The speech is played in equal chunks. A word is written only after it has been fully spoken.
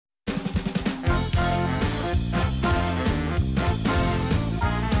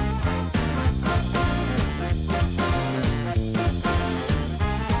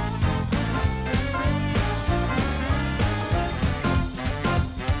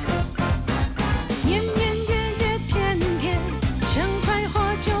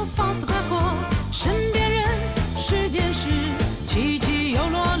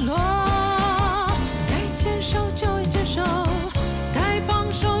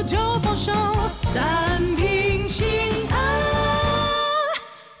手，单凭心安，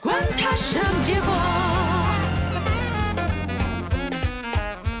管他什么结果。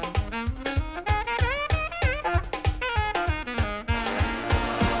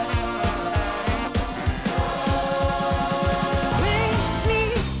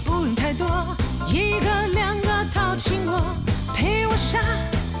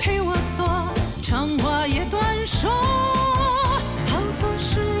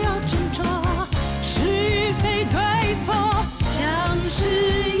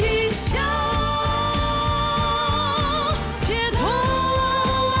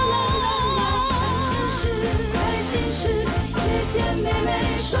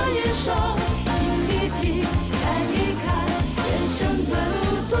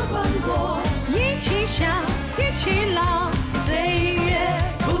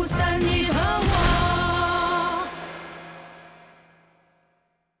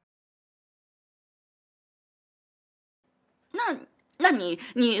那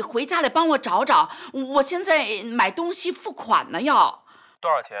你回家来帮我找找，我现在买东西付款呢要。多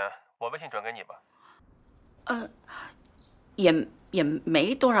少钱？我微信转给你吧。也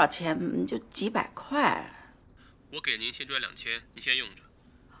没多少钱，就几百块。我给您先转2000，你先用着。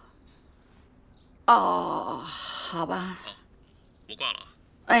哦，好吧。好，我挂了。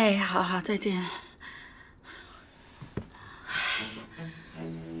哎，好，再见。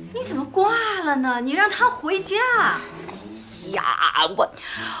你怎么挂了呢？你让他回家。呀，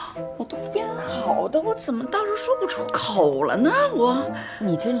我都编好的，我怎么倒是说不出口了呢？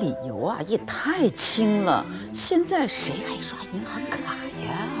你这理由啊也太轻了，现在谁还刷银行卡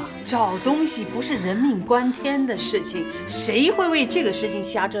呀？找东西不是人命关天的事情，谁会为这个事情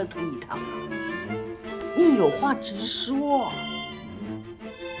瞎折腾一趟啊？你有话直说。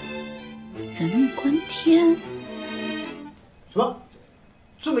人命关天？什么？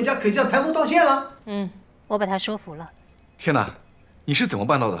朱美佳可以向台风道歉了？我把他说服了。天哪，你是怎么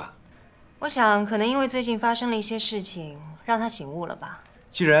办到的？我想，可能因为最近发生了一些事情，让他醒悟了吧。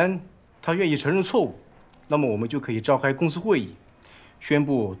既然他愿意承认错误，那么我们就可以召开公司会议，宣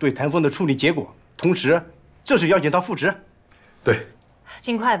布对谭峰的处理结果，同时正式邀请他复职。对，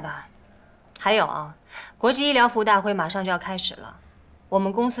尽快吧。还有啊，国际医疗服务大会马上就要开始了，我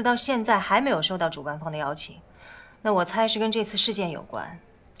们公司到现在还没有收到主办方的邀请，那我猜是跟这次事件有关。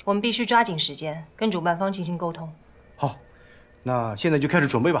我们必须抓紧时间跟主办方进行沟通。好，那现在就开始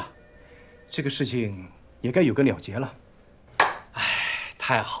准备吧。这个事情也该有个了结了。哎，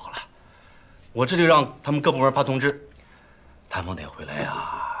太好了！我这就让他们各部门发通知，谭峰得回来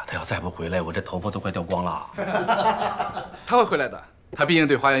呀！他要再不回来，我这头发都快掉光了。他会回来的，他毕竟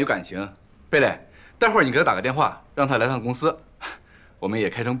对花园有感情。贝蕾，待会儿你给他打个电话，让他来趟公司，我们也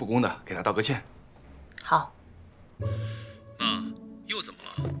开诚布公的给他道个歉。好。妈，又怎么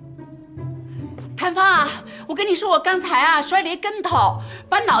了？谭峰啊，我跟你说，我刚才啊摔了一跟头，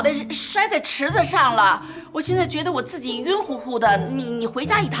把脑袋摔在池子上了。我现在觉得我自己晕乎乎的，你回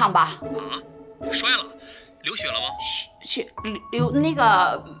家一趟吧。啊？摔了？流血了吗？血流那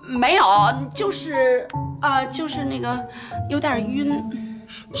个没有，就是那个有点晕。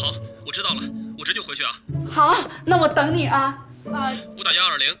好，我知道了，我这就回去啊。好，那我等你啊。我打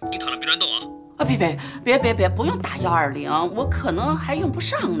120，您躺着别乱动啊。别，不用打120，我可能还用不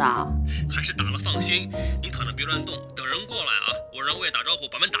上呢。还是打了放心，您躺着别乱动，等人过来啊，我让物业打招呼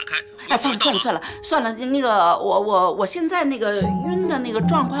把门打开。哎，算了，那个我现在那个晕的那个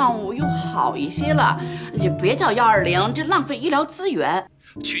状况我又好一些了，你别叫120，这浪费医疗资源。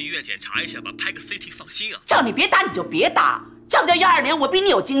去医院检查一下吧，拍个 CT 放心啊。叫你别打你就别打，叫不叫120，我比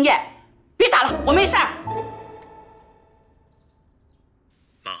你有经验。别打了，我没事儿。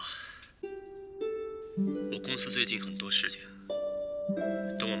妈，我公司最近很多事情，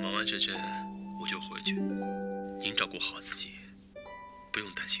等我忙完这阵，我就回去。您照顾好自己，不用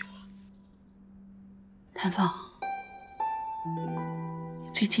担心我。谭峰，你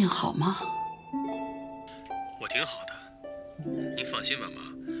最近好吗？我挺好的，您放心吧，妈。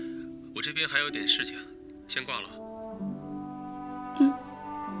我这边还有点事情，先挂了。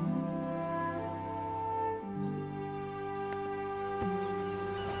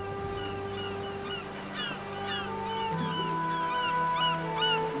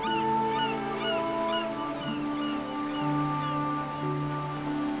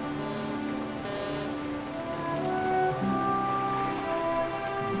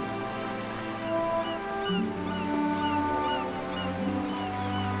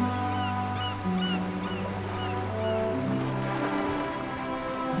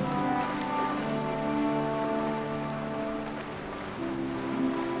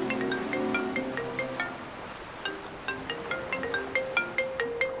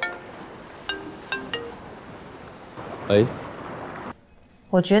哎，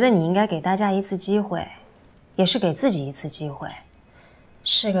我觉得你应该给大家一次机会，也是给自己一次机会。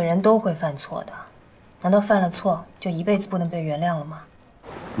是个人都会犯错的，难道犯了错就一辈子不能被原谅了吗？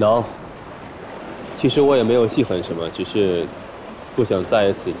能。其实我也没有记恨什么，只是不想再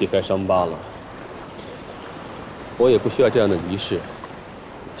一次揭开伤疤了。我也不需要这样的仪式，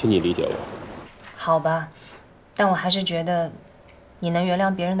请你理解我。好吧，但我还是觉得，你能原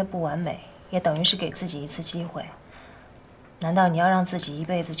谅别人的不完美，也等于是给自己一次机会。难道你要让自己一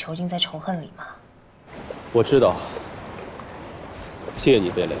辈子囚禁在仇恨里吗？我知道，谢谢你，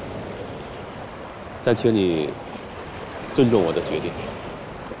贝蕾。但请你尊重我的决定。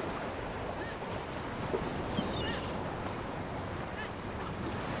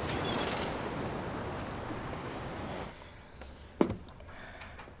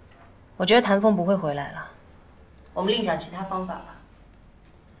我觉得谭峰不会回来了，我们另想其他方法吧。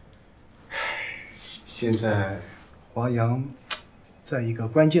现在华阳在一个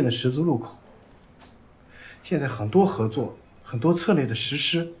关键的十字路口，现在很多合作、很多策略的实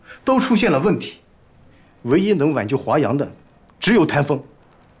施都出现了问题，唯一能挽救华阳的只有谭峰。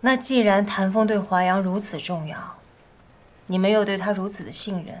那既然谭峰对华阳如此重要，你们又对他如此的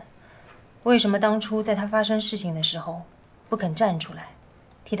信任，为什么当初在他发生事情的时候不肯站出来？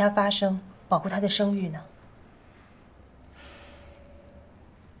替他发声，保护他的声誉呢？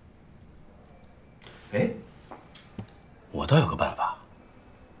哎，我倒有个办法。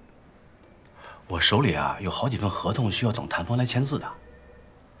我手里啊有好几份合同需要等谭峰来签字的。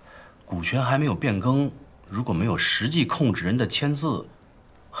股权还没有变更，如果没有实际控制人的签字，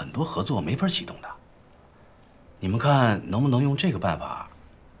很多合作没法启动的。你们看能不能用这个办法，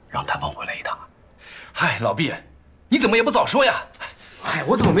让谭峰回来一趟？嗨，老毕，你怎么也不早说呀？哎，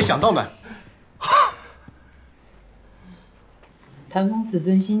我怎么没想到呢？谭峰自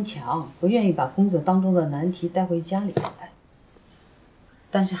尊心强，不愿意把工作当中的难题带回家里来。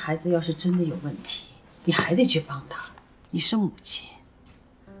但是孩子要是真的有问题，你还得去帮他。你是母亲。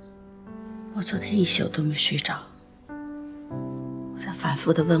我昨天一宿都没睡着，我在反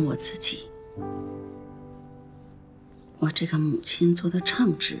复地问我自己：我这个母亲做得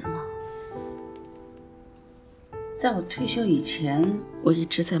称职吗？在我退休以前，我一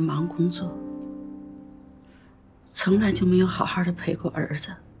直在忙工作，从来就没有好好的陪过儿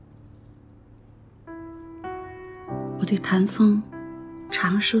子。我对谭峰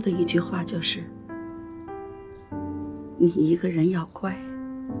常说的一句话就是：“你一个人要乖。”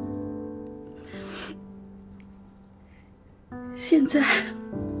现在，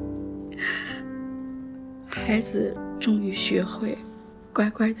孩子终于学会乖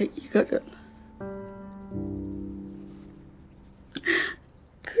乖的一个人了。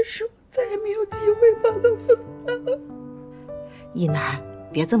可是我再也没有机会帮他分担了。一楠，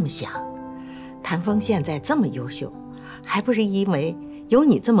别这么想，谭峰现在这么优秀，还不是因为有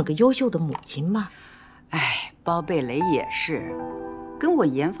你这么个优秀的母亲吗？哎，包贝雷也是，跟我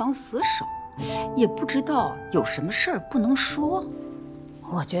严防死守，也不知道有什么事儿不能说。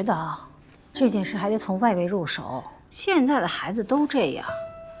我觉得啊，这件事还得从外围入手。现在的孩子都这样，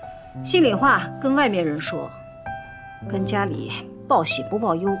心里话跟外面人说，跟家里报喜不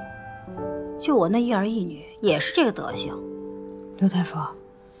报忧。就我那一儿一女也是这个德行。刘大夫，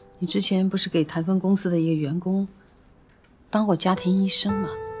你之前不是给谭峰公司的一个员工当过家庭医生吗？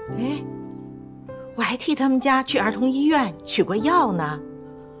哎，我还替他们家去儿童医院取过药呢。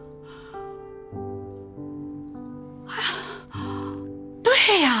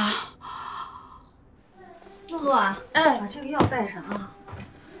对呀，露露啊，哎，把这个药带上啊。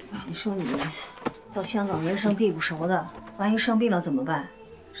你说你到香港人生地不熟的，万一生病了怎么办？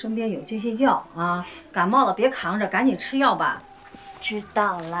身边有这些药啊，感冒了别扛着，赶紧吃药吧。知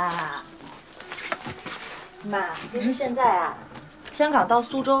道啦，妈。其实现在啊，香港到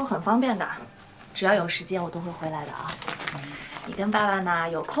苏州很方便的，只要有时间我都会回来的啊。你跟爸爸呢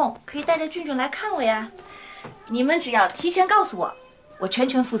有空可以带着俊俊来看我呀。你们只要提前告诉我，我全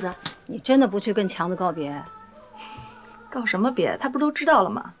权负责。你真的不去跟强子告别？告什么别？他不都知道了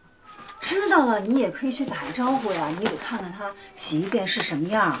吗？知道了，你也可以去打个招呼呀。你得看看他洗衣店是什么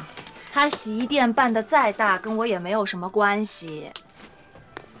样。他洗衣店办得再大，跟我也没有什么关系。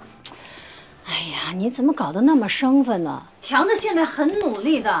哎呀，你怎么搞得那么生分呢？强子现在很努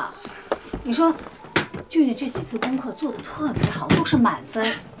力的，你说，俊俊这几次功课做得特别好，都是满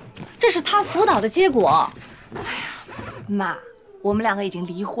分，这是他辅导的结果。哎呀，妈，我们两个已经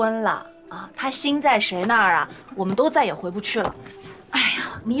离婚了啊，他心在谁那儿啊，我们都再也回不去了。哎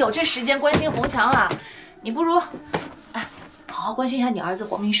呀，你有这时间关心冯强啊，你不如，哎，好好关心一下你儿子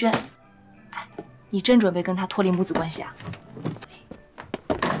黄明轩。哎，你真准备跟他脱离母子关系啊？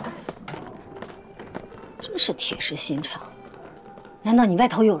真是铁石心肠。难道你外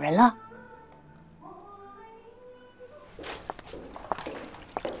头有人了？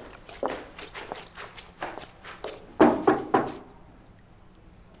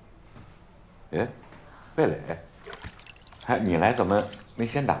哎，贝蕾，哎，你来怎么没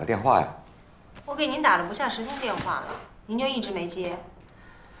先打个电话呀？我给您打了不下10通电话了，您就一直没接。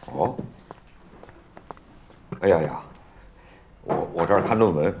哦。哎呀呀，我这儿看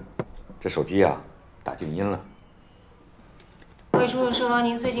论文，这手机啊打静音了。魏叔叔说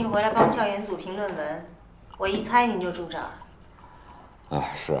您最近回来帮教研组评论文，我一猜您就住这儿。啊，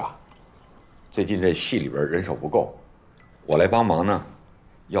是啊，最近这系里边人手不够，我来帮忙呢，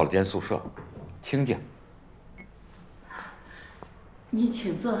要了间宿舍，清静。你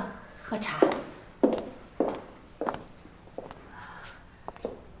请坐，喝茶。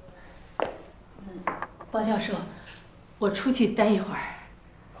包教授，我出去待一会儿。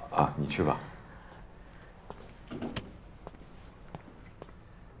啊，你去吧。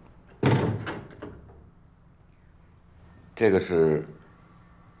这个是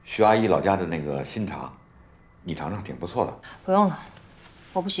徐阿姨老家的那个新茶，你尝尝，挺不错的。不用了，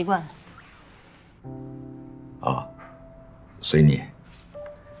我不习惯。啊，随你。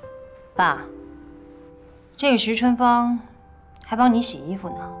爸，这个徐春芳还帮你洗衣服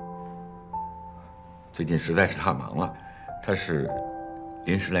呢。最近实在是太忙了，她是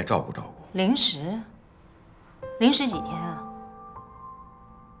临时来照顾照顾。临时？临时几天啊？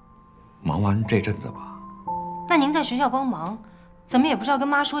忙完这阵子吧。那您在学校帮忙，怎么也不知道跟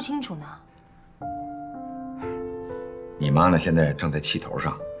妈说清楚呢？你妈呢？现在正在气头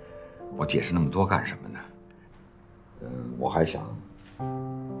上，我解释那么多干什么呢？我还想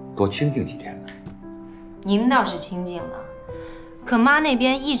多清静几天呢。您倒是清静了，可妈那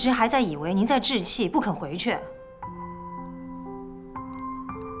边一直还在以为您在置气，不肯回去。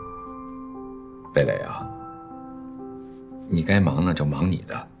贝蕾啊，你该忙呢就忙你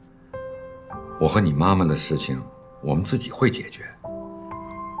的，我和你妈妈的事情，我们自己会解决，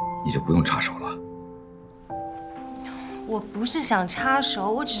你就不用插手了。我不是想插手，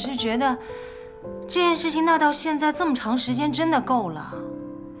我只是觉得这件事情闹到现在这么长时间，真的够了。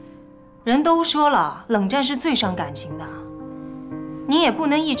人都说了，冷战是最伤感情的，你也不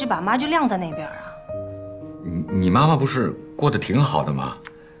能一直把妈就晾在那边啊。你妈妈不是过得挺好的吗？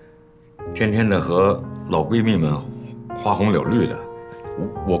天天的和老闺蜜们花红柳绿的，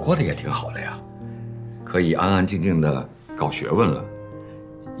我过得也挺好的呀，可以安安静静的搞学问了，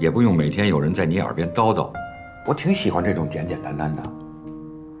也不用每天有人在你耳边叨叨。我挺喜欢这种简简单单的。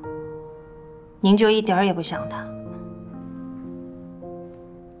您就一点儿也不想他？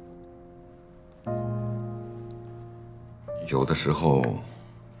有的时候，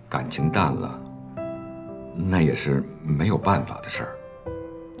感情淡了，那也是没有办法的事儿。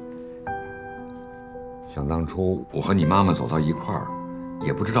想当初我和你妈妈走到一块儿，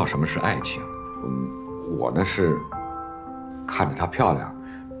也不知道什么是爱情。我呢是看着她漂亮，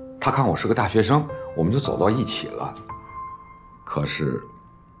她看我是个大学生，我们就走到一起了。可是，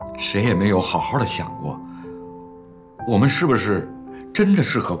谁也没有好好的想过，我们是不是真的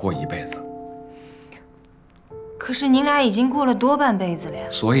适合过一辈子？可是您俩已经过了多半辈子了呀。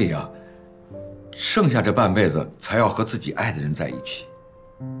所以啊，剩下这半辈子才要和自己爱的人在一起。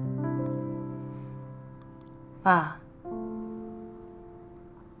爸，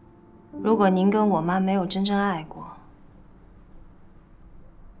如果您跟我妈没有真正爱过，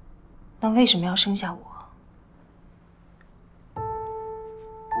那为什么要生下我？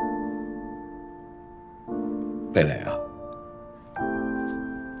贝蕾啊，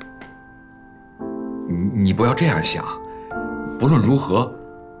你不要这样想。不论如何，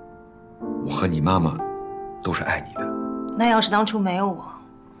我和你妈妈都是爱你的。那要是当初没有我，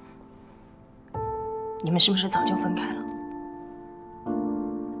你们是不是早就分开了？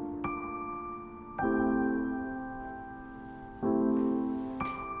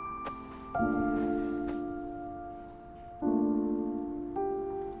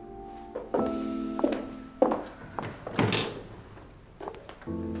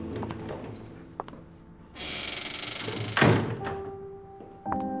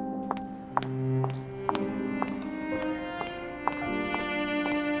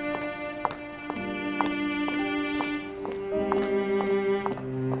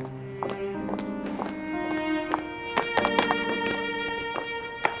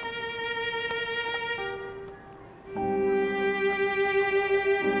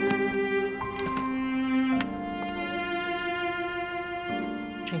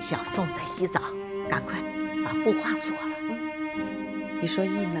小宋在洗澡，赶快把布画锁了。你说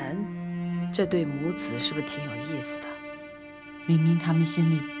一男这对母子是不是挺有意思的？明明他们心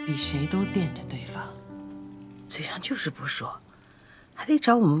里比谁都惦着对方，嘴上就是不说，还得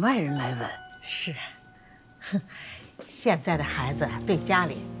找我们外人来问。是，现在的孩子对家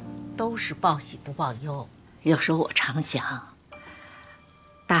里都是报喜不报忧。有时候我常想，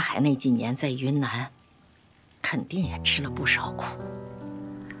大海那几年在云南，肯定也吃了不少苦。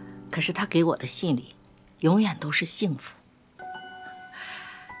可是他给我的信里，永远都是幸福。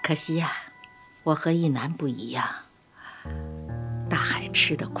可惜呀，我和一南不一样，大海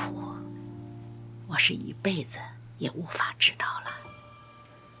吃的苦，我是一辈子也无法知道了。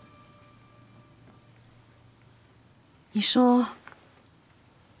你说，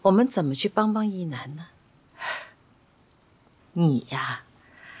我们怎么去帮帮一南呢？你呀，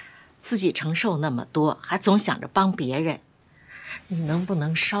自己承受那么多，还总想着帮别人，你能不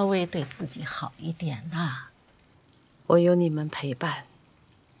能稍微对自己好一点呢？我有你们陪伴，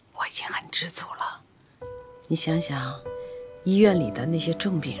我已经很知足了。你想想，医院里的那些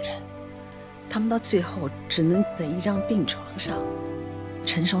重病人，他们到最后只能在一张病床上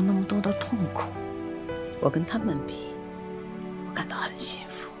承受那么多的痛苦，我跟他们比，我感到很幸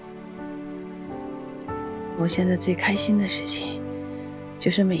福。我现在最开心的事情，就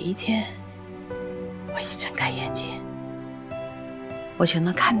是每一天，我一睁开眼睛，我就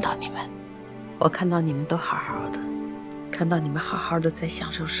能看到你们，我看到你们都好好的，看到你们好好的在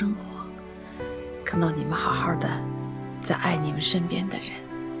享受生活，看到你们好好的在爱你们身边的人。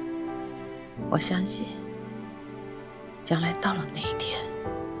我相信，将来到了那一天，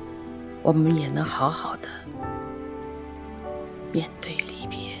我们也能好好的面对离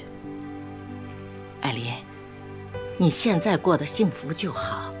别。艾琳，你现在过得幸福就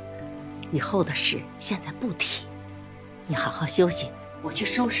好，以后的事现在不提，你好好休息，我去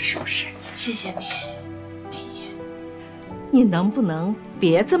收拾收拾。谢谢你，你能不能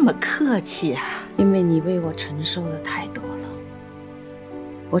别这么客气啊？因为你为我承受的太多了，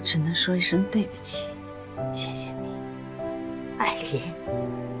我只能说一声对不起，谢谢你。艾琳，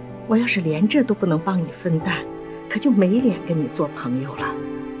我要是连这都不能帮你分担，可就没脸跟你做朋友了。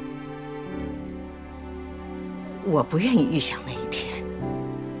我不愿意预想那一天，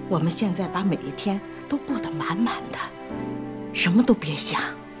我们现在把每一天都过得满满的，什么都别想，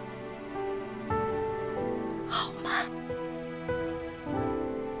好吗？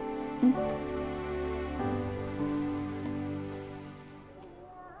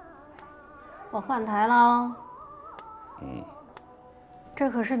我换台了。这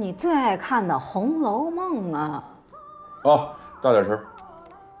可是你最爱看的《红楼梦》啊！哦，大点声。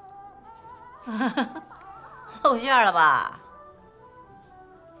露馅了吧？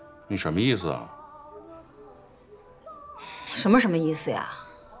你什么意思啊？什么意思呀？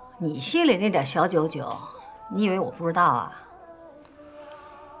你心里那点小九九，你以为我不知道啊？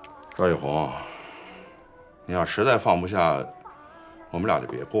赵一红，你要实在放不下，我们俩就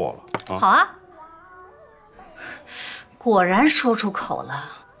别过了啊！好啊。果然说出口了。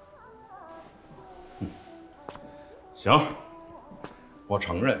行，我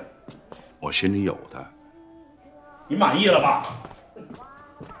承认，我心里有他。你满意了吧？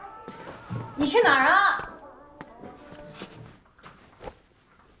你去哪儿啊？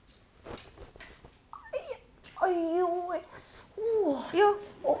哎呦喂！哇哟，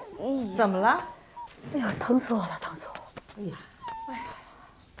怎么了？哎呀，疼死我了，疼死我了！哎呀，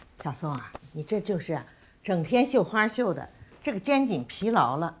小宋啊，你这就是整天绣花绣的，这个肩颈疲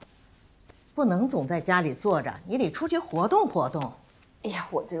劳了，不能总在家里坐着，你得出去活动活动。哎呀，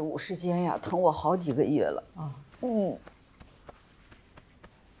我这50肩呀，疼我好几个月了。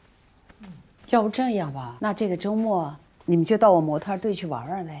要不这样吧，那这个周末你们就到我模特队去玩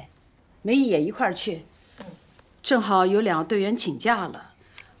玩呗，梅姨也一块儿去。正好有2个队员请假了，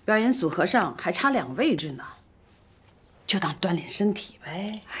表演组合上还差2个位置呢，就当锻炼身体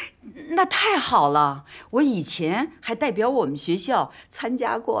呗。那太好了！我以前还代表我们学校参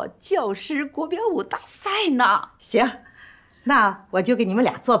加过教师国标舞大赛呢。行，那我就给你们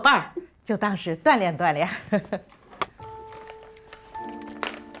俩作伴儿，就当是锻炼锻炼。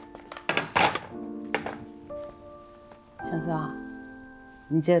小宋，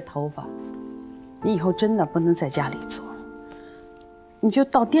你这头发，你以后真的不能在家里做，你就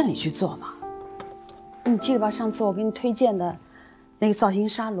到店里去做嘛。你记得吧？上次我给你推荐的那个造型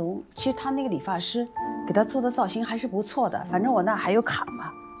沙龙，其实他那个理发师给他做的造型还是不错的，反正我那还有卡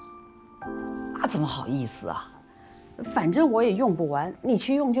嘛。那怎么好意思啊？反正我也用不完，你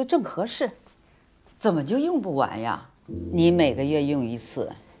去用就正合适。怎么就用不完呀？你每个月用1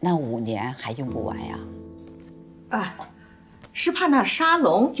次，那5年还用不完呀？啊，是怕那沙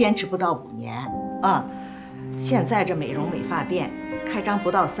龙坚持不到5年啊。现在这美容美发店开张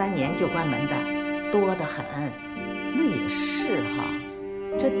不到3年就关门的多得很。那也是哈，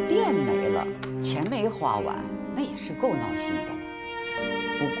这店没了，了，钱没花完，那也是够闹心的了。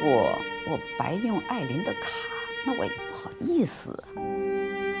不过我白用艾琳的卡，那我也不好意思啊。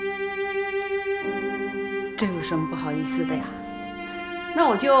这有什么不好意思的呀？那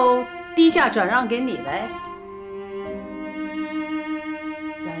我就低价转让给你呗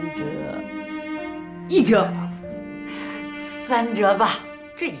，3折，1折，3折吧，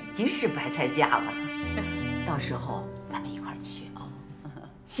这已经是白菜价了。到时候咱们一块儿去啊。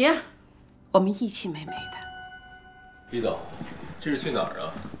行，我们义气美美的。李总，这是去哪儿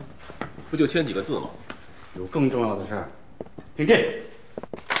啊？不就签几个字吗？有更重要的事儿。请进。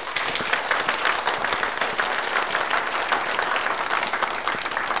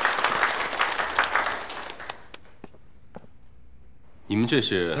你们这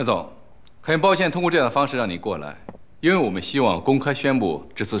是？谭总，很抱歉通过这样的方式让你过来，因为我们希望公开宣布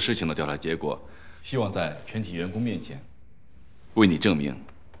这次事情的调查结果，希望在全体员工面前为你证明。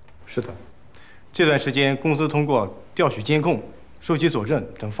是的，这段时间公司通过调取监控、收集佐证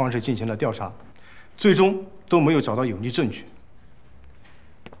等方式进行了调查，最终都没有找到有力证据。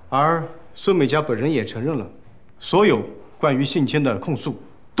而孙美嘉本人也承认了，所有关于性侵的控诉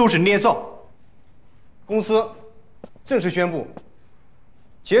都是捏造。公司正式宣布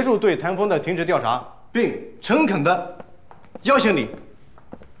结束对谭峰的停职调查，并诚恳地邀请你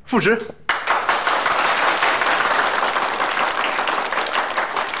复职。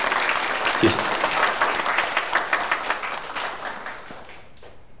谢谢。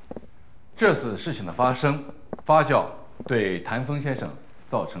这次事情的发生发酵，对谭峰先生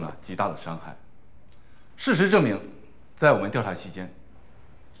造成了极大的伤害。事实证明，在我们调查期间，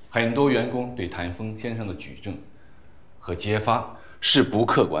很多员工对谭峰先生的举证和揭发是不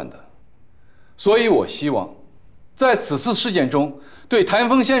客观的，所以我希望，在此次事件中对谭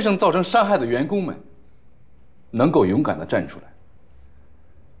峰先生造成伤害的员工们，能够勇敢地站出来，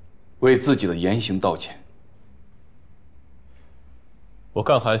为自己的言行道歉。我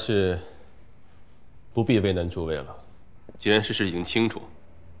看还是不必为难诸位了。既然事实已经清楚，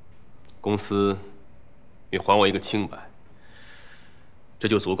公司也还我一个清白，这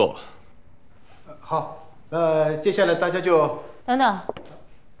就足够了。好，接下来大家就等等，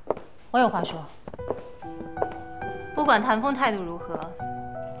我有话说。不管谭峰态度如何，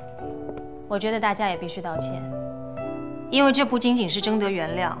我觉得大家也必须道歉，因为这不仅仅是征得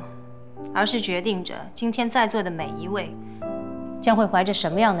原谅，而是决定着今天在座的每一位将会怀着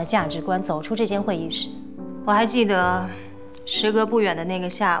什么样的价值观走出这间会议室。我还记得，时隔不远的那个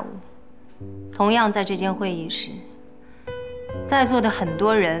下午，同样在这间会议室，在座的很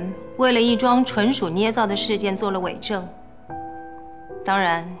多人为了一桩纯属捏造的事件做了伪证。当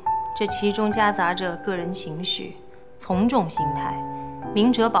然，这其中夹杂着个人情绪、从众心态、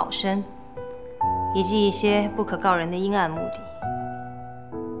明哲保身，以及一些不可告人的阴暗目的。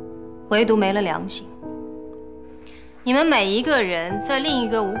唯独没了良心。你们每一个人在另一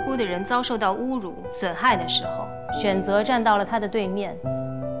个无辜的人遭受到侮辱、损害的时候，选择站到了他的对面，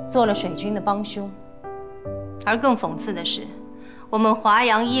做了水军的帮凶。而更讽刺的是，我们华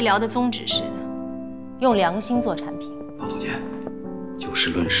阳医疗的宗旨是用良心做产品。王总监，就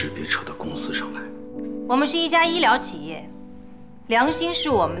事论事，别扯到公司上来。我们是一家医疗企业，良心是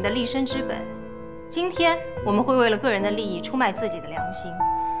我们的立身之本。今天我们会为了个人的利益出卖自己的良心，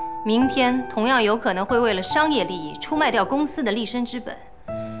明天同样有可能会为了商业利益出卖掉公司的立身之本。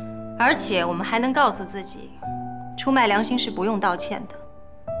而且我们还能告诉自己，出卖良心是不用道歉的。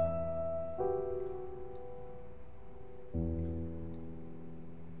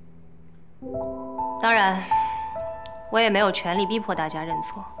当然，我也没有权利逼迫大家认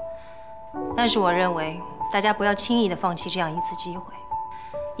错，但是我认为大家不要轻易地放弃这样一次机会，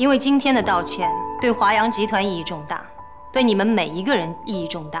因为今天的道歉对华阳集团意义重大，对你们每一个人意义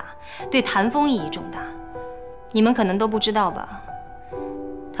重大，对谭峰意义重大。你们可能都不知道吧？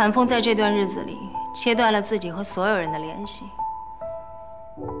谭峰在这段日子里切断了自己和所有人的联系，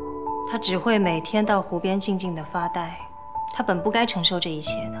他只会每天到湖边静静地发呆。他本不该承受这一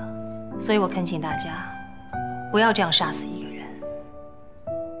切的，所以我恳请大家不要这样杀死一个人。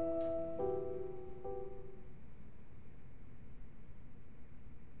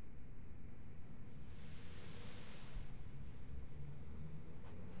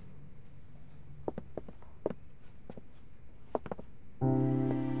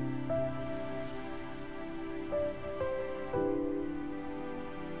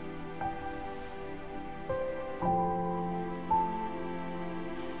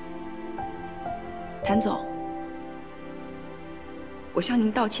谭总，我向您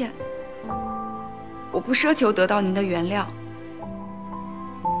道歉，我不奢求得到您的原谅，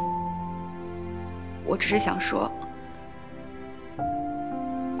我只是想说，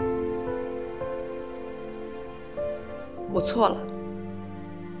我错了。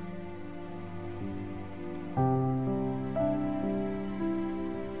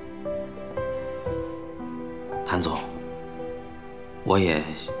谭总，我也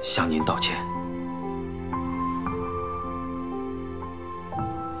向您道歉。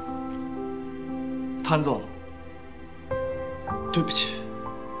谭总，对不起。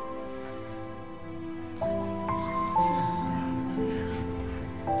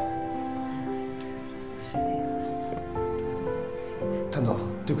谭总，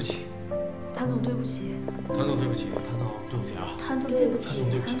对不起。谭总，对不起。谭总，对不起。谭总，对不起啊。谭总，对不起。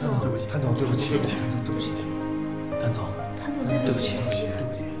谭总，对不起。谭总，对不起。对不起。对不起。谭总，谭总，对不起。对不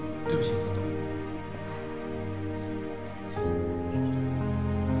起。对不起。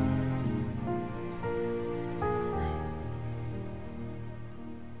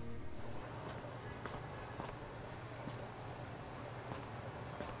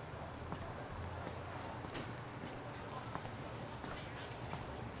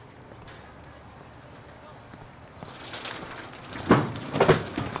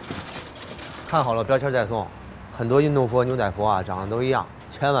看好了标签再送，很多运动服、牛仔服啊，长得都一样，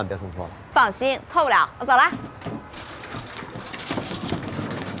千万别送错了。放心，错不了，我走了。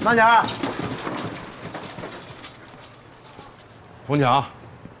慢点儿。冯强。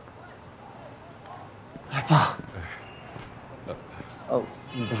哎，爸。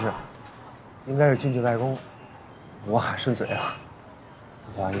不是，应该是俊俊外公，我喊顺嘴了，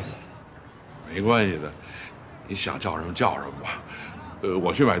不好意思。没关系的，你想叫什么叫什么吧。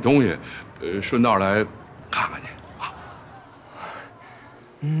我去买东西，顺道来看看你啊。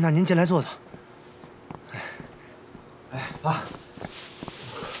那您进来坐坐。哎，爸，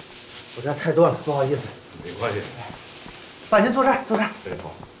我这太多了，不好意思。没关系。爸，您坐这儿，坐这儿。对，好。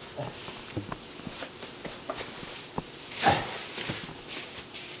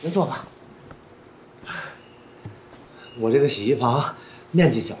您坐吧。我这个洗衣房面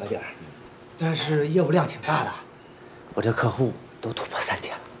积小了点儿，但是业务量挺大的，我这客户都突破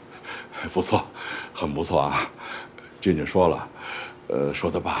3000了。不错，很不错啊。俊俊说了，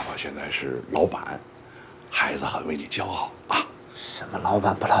说他爸爸现在是老板，孩子很为你骄傲啊。什么老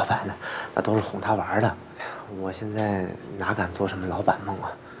板不老板的，那都是哄他玩的。我现在哪敢做什么老板梦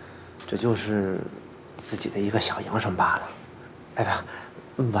啊？这就是自己的一个小营生罢了。哎爸，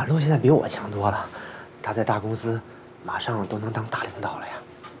婉露现在比我强多了，她在大公司马上都能当大领导了呀。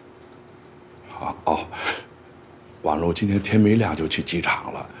哦，婉露今天天没亮就去机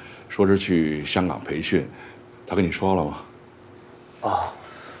场了，说是去香港培训，他跟你说了吗？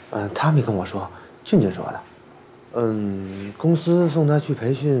他没跟我说，俊俊说的。公司送他去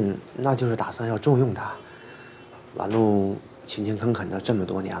培训，那就是打算要重用他。婉露勤勤恳恳的这么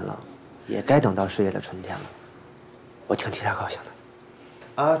多年了，也该等到事业的春天了。我挺替他高兴的。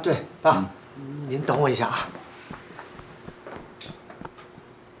啊，对，爸，您等我一下啊。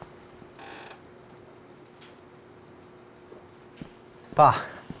爸，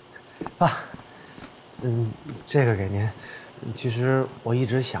这个给您。其实我一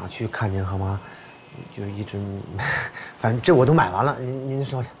直想去看您和妈，就一直，反正这我都买完了，您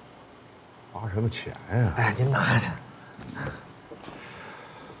收去。花什么钱呀？哎，您拿着。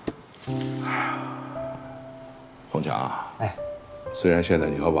冯强，哎，虽然现在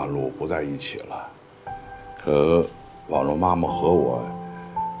你和婉露不在一起了，可婉露妈妈和我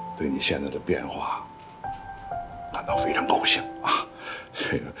对你现在的变化感到非常高兴啊。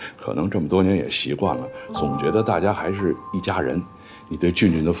这个可能这么多年也习惯了，总觉得大家还是一家人。你对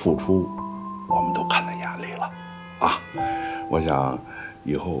俊俊的付出，我们都看在眼里了，啊！我想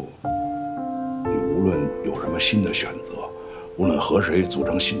以后你无论有什么新的选择，无论和谁组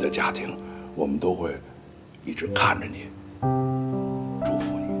成新的家庭，我们都会一直看着你，祝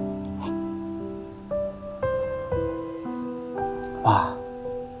福你。爸，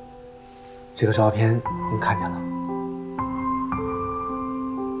这个照片您看见了？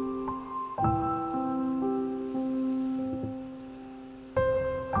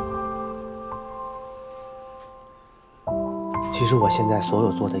其实我现在所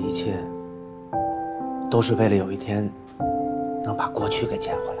有做的一切，都是为了有一天能把过去给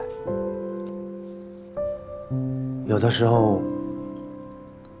捡回来。有的时候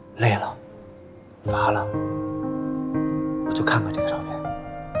累了、乏了，我就看看这个照片，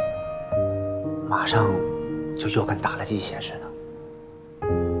马上就又跟打了鸡血似的。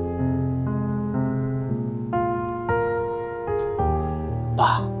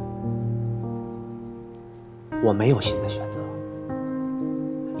爸，我没有新的选择。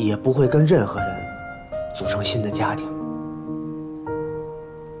也不会跟任何人组成新的家庭，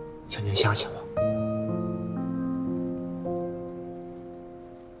请您相信我。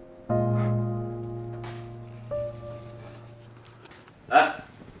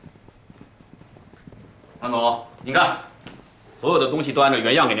唐总，您看，所有的东西都按照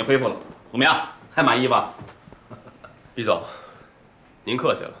原样给您恢复了，怎么样？还满意吧？李总，您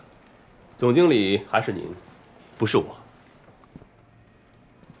客气了，总经理还是您，不是我。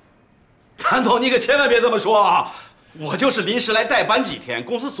谭总，你可千万别这么说啊！我就是临时来代班几天，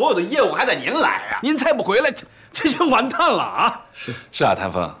公司所有的业务还得您来啊！您再不回来，这就完蛋了啊！是啊，谭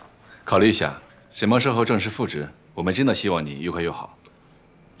峰，考虑一下，什么时候正式复职，我们真的希望你越快越好。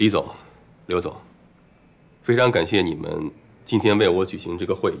李总、刘总，非常感谢你们今天为我举行这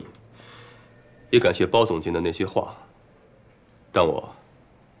个会议，也感谢包总监的那些话，但我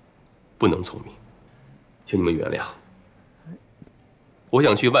不能从命，请你们原谅。我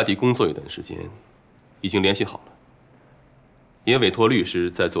想去外地工作一段时间，已经联系好了，也委托律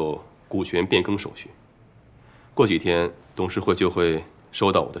师在做股权变更手续。过几天董事会就会收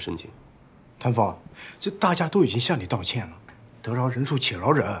到我的申请。谭峰，这大家都已经向你道歉了，得饶人处且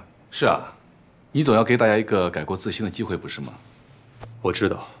饶人。是啊，你总要给大家一个改过自新的机会，不是吗？我知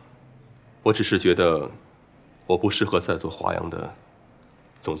道，我只是觉得我不适合再做华阳的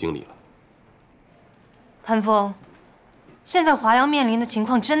总经理了。谭峰，现在华阳面临的情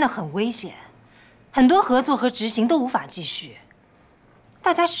况真的很危险，很多合作和执行都无法继续，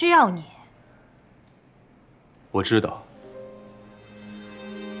大家需要你。我知道，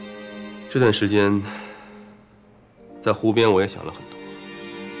这段时间在湖边我也想了很多。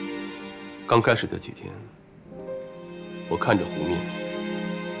刚开始的几天，我看着湖面，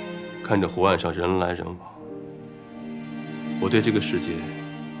看着湖岸上人来人往，我对这个世界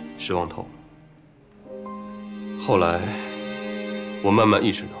失望透了。后来，我慢慢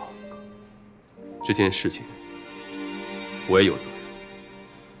意识到，这件事情我也有责任。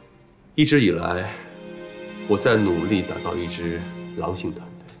一直以来，我在努力打造一支狼性团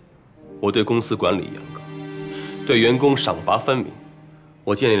队。我对公司管理严格，对员工赏罚分明。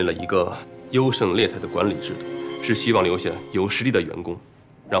我建立了一个优胜劣汰的管理制度，是希望留下有实力的员工，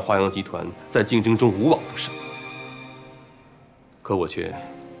让华阳集团在竞争中无往不胜。可我却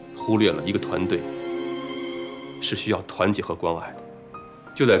忽略了一个团队是需要团结和关爱的。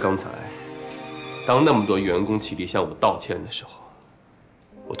就在刚才，当那么多员工起立向我道歉的时候，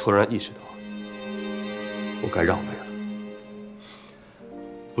我突然意识到，我该让位了。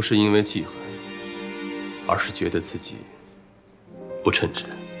不是因为记恨，而是觉得自己不称职。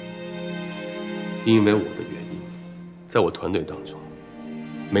因为我的原因，在我团队当中，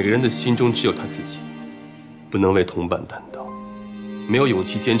每个人的心中只有他自己，不能为同伴担当，没有勇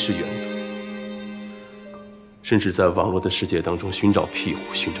气坚持原则，甚至在网络的世界当中寻找庇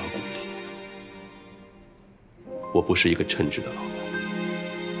护、寻找鼓励。我不是一个称职的老板，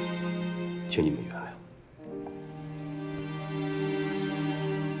请你们原谅。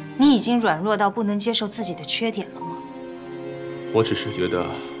你已经软弱到不能接受自己的缺点了吗？我只是觉得，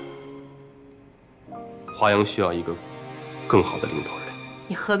华阳需要一个更好的领导人。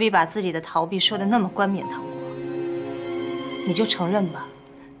你何必把自己的逃避说得那么冠冕堂皇？你就承认吧，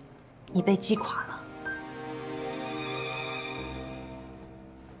你被击垮了。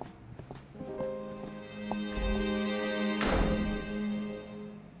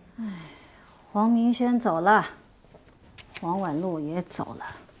黄明轩走了，黄婉露也走了，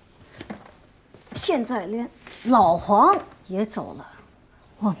现在连老黄也走了，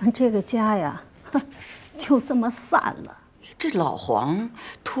我们这个家呀，就这么散了。这老黄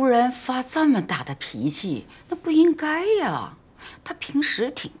突然发这么大的脾气，那不应该呀。他平时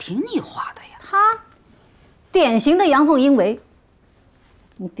挺听你话的呀。他典型的阳奉阴违。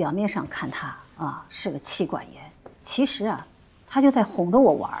你表面上看他啊是个妻管严，其实啊他就在哄着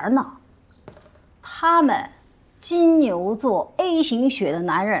我玩呢。他们金牛座 A 型血的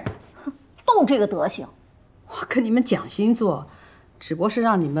男人，都这个德行。我跟你们讲星座，只不过是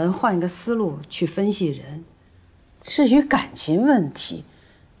让你们换一个思路去分析人。至于感情问题，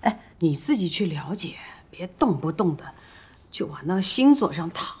哎，你自己去了解，别动不动的就往那星座上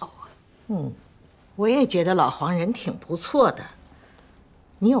套啊。我也觉得老黄人挺不错的。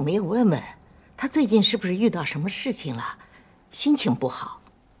你有没有问问他最近是不是遇到什么事情了，心情不好？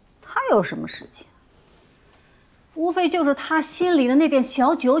他有什么事情？无非就是他心里的那点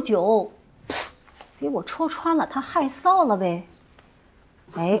小九，给我戳穿了，他害臊了呗。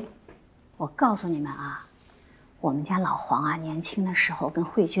哎，我告诉你们啊，我们家老黄啊，年轻的时候跟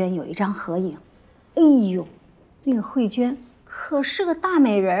慧娟有一张合影。哎呦，那个慧娟可是个大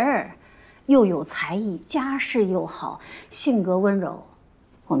美人儿，又有才艺，家世又好，性格温柔。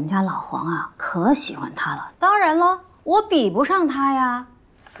我们家老黄啊，可喜欢她了。当然了，我比不上她呀。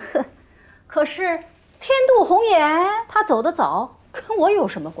呵，可是天妒红颜，她走得早，跟我有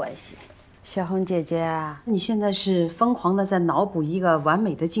什么关系？小红姐姐啊，你现在是疯狂的在脑补一个完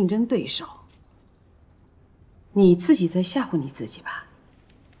美的竞争对手。你自己在吓唬你自己吧？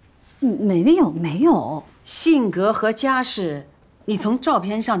没有，性格和家世，你从照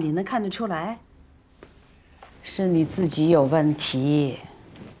片上你能看得出来？是你自己有问题，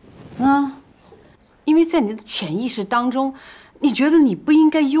因为在你的潜意识当中，你觉得你不应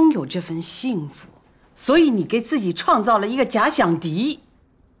该拥有这份幸福，所以你给自己创造了一个假想敌。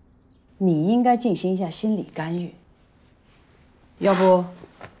你应该进行一下心理干预，要不，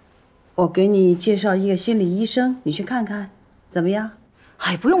我给你介绍一个心理医生，你去看看，怎么样？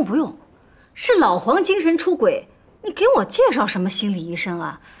哎，不用，是老黄精神出轨，你给我介绍什么心理医生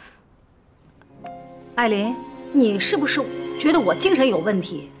啊？艾琳，你是不是觉得我精神有问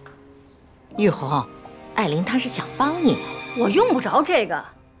题？玉红，艾琳她是想帮你，我用不着这个，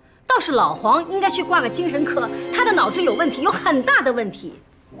倒是老黄应该去挂个精神科，他的脑子有问题，有很大的问题。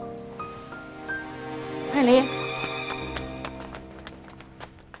艾琳，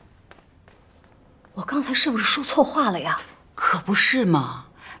我刚才是不是说错话了呀？可不是嘛，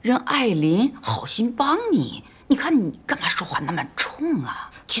人艾琳好心帮你，你看你干嘛说话那么冲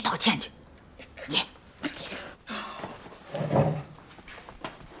啊？去道歉去。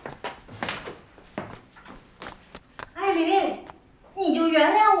艾琳，你就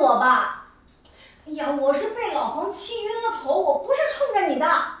原谅我吧。哎呀，我是被老黄气晕了头，我不是冲着你的。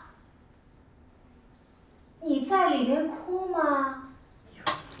你在里面哭吗？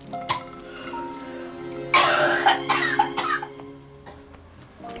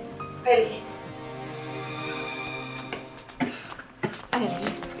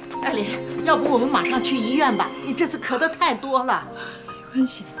艾琳，要不我们马上去医院吧？你这次咳得太多了。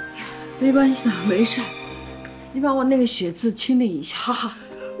没关系的，没事。你把我那个血渍清理一下。好，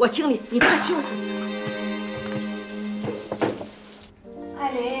我清理，你快休息。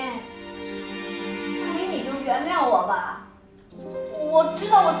艾琳，你就原谅我吧。我知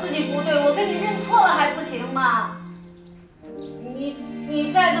道我自己不对，我跟你认错了还不行吗？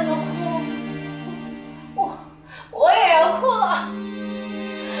你再这么哭，我也要哭了。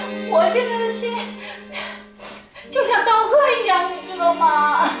我现在的心就像刀割一样，你知道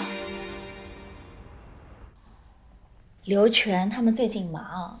吗？刘全他们最近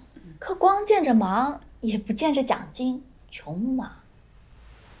忙，可光见着忙也不见着奖金，穷忙。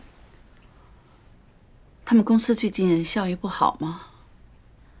他们公司最近效益不好吗？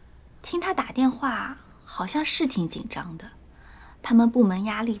听他打电话，好像是挺紧张的。他们部门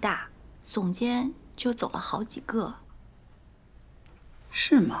压力大，总监就走了好几个。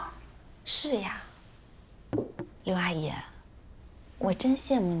是吗？是呀，刘阿姨，我真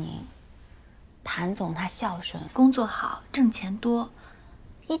羡慕您。谭总他孝顺，工作好，挣钱多，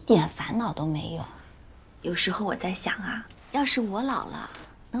一点烦恼都没有。有时候我在想啊，要是我老了，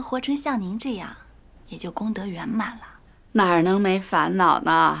能活成像您这样，也就功德圆满了。哪能没烦恼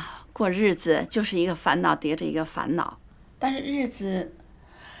呢？过日子就是一个烦恼叠着一个烦恼，但是日子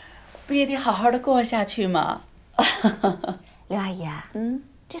不也得好好的过下去吗？刘阿姨，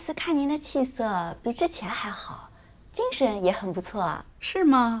这次看您的气色比之前还好，精神也很不错。是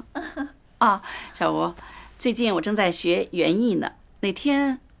吗？啊，小吴，最近我正在学园艺呢，哪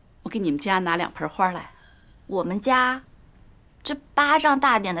天我给你们家拿2盆花来。我们家这8丈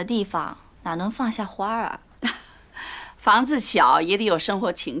大点的地方，哪能放下花啊？房子小也得有生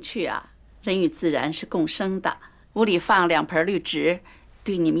活情趣啊，人与自然是共生的。屋里放2盆绿植，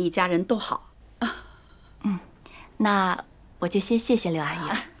对你们一家人都好。那我就先谢谢刘阿姨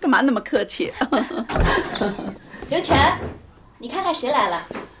了。干嘛那么客气？刘全，你看看谁来了？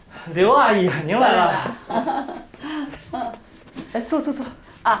刘阿姨，您来了。哎，坐。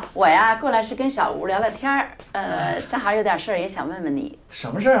啊，我呀过来是跟小吴聊聊天儿，正好有点事儿也想问问你。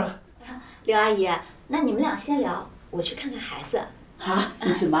什么事儿啊？刘阿姨，那你们俩先聊，我去看看孩子。好，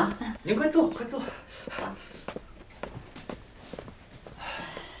你去忙。您快坐，快坐。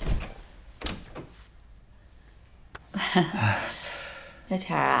刘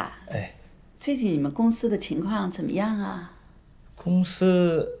钱儿啊，最近你们公司的情况怎么样啊？公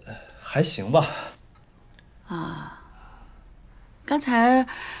司还行吧。啊，刚才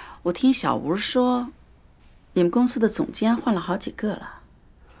我听小吴说，你们公司的总监换了好几个了。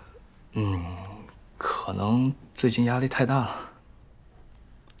可能最近压力太大了。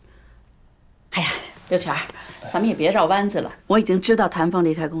哎呀，刘全儿，咱们也别绕弯子了。我已经知道谭峰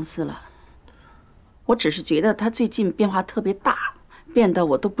离开公司了，我只是觉得他最近变化特别大，变得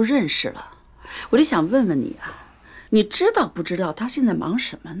我都不认识了。我就想问问你啊，你知道不知道他现在忙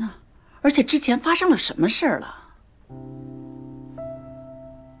什么呢？而且之前发生了什么事儿了？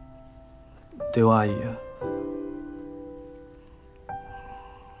刘阿姨，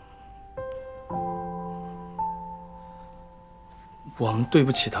我们对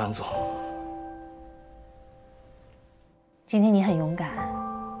不起谭总。今天你很勇敢，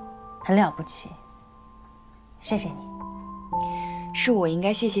很了不起，谢谢你。是我应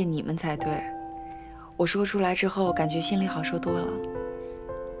该谢谢你们才对。我说出来之后，感觉心里好受多了。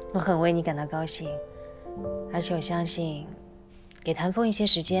我很为你感到高兴，而且我相信，给谭峰一些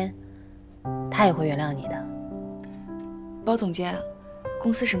时间，他也会原谅你的。包总监，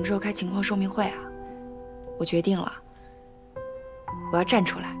公司什么时候开情况说明会啊？我决定了，我要站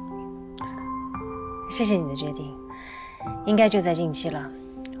出来。谢谢你的决定，应该就在近期了，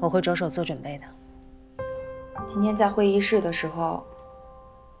我会着手做准备的。今天在会议室的时候，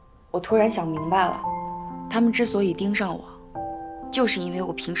我突然想明白了，他们之所以盯上我，就是因为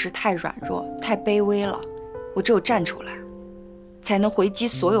我平时太软弱、太卑微了。我只有站出来，才能回击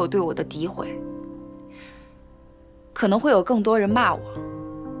所有对我的诋毁。可能会有更多人骂我，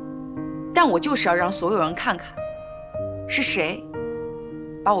但我就是要让所有人看看，是谁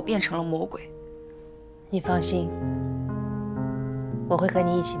把我变成了魔鬼。你放心，我会和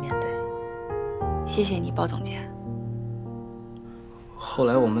你一起面对。谢谢你，包总监。后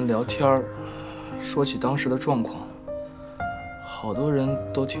来我们聊天说起当时的状况，好多人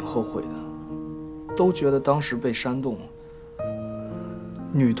都挺后悔的，都觉得当时被煽动了。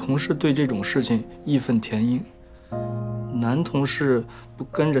女同事对这种事情义愤填膺，男同事不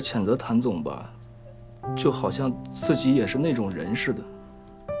跟着谴责谭总吧，就好像自己也是那种人似的。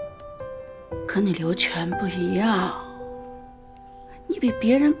可你刘全不一样，你比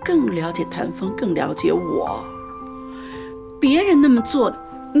别人更了解谭峰，更了解我。别人那么做，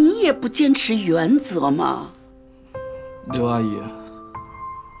你也不坚持原则吗？刘阿姨，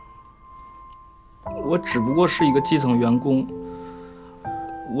我只不过是一个基层员工，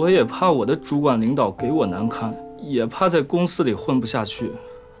我也怕我的主管领导给我难堪，也怕在公司里混不下去。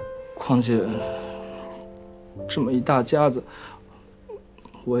况且这么一大家子，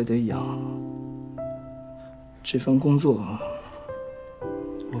我也得养。这份工作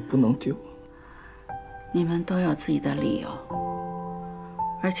我不能丢。你们都有自己的理由，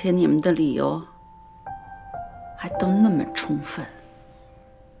而且你们的理由还都那么充分。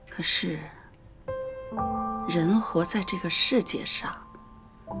可是，人活在这个世界上，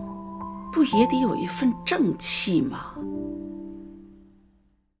不也得有一份正气吗？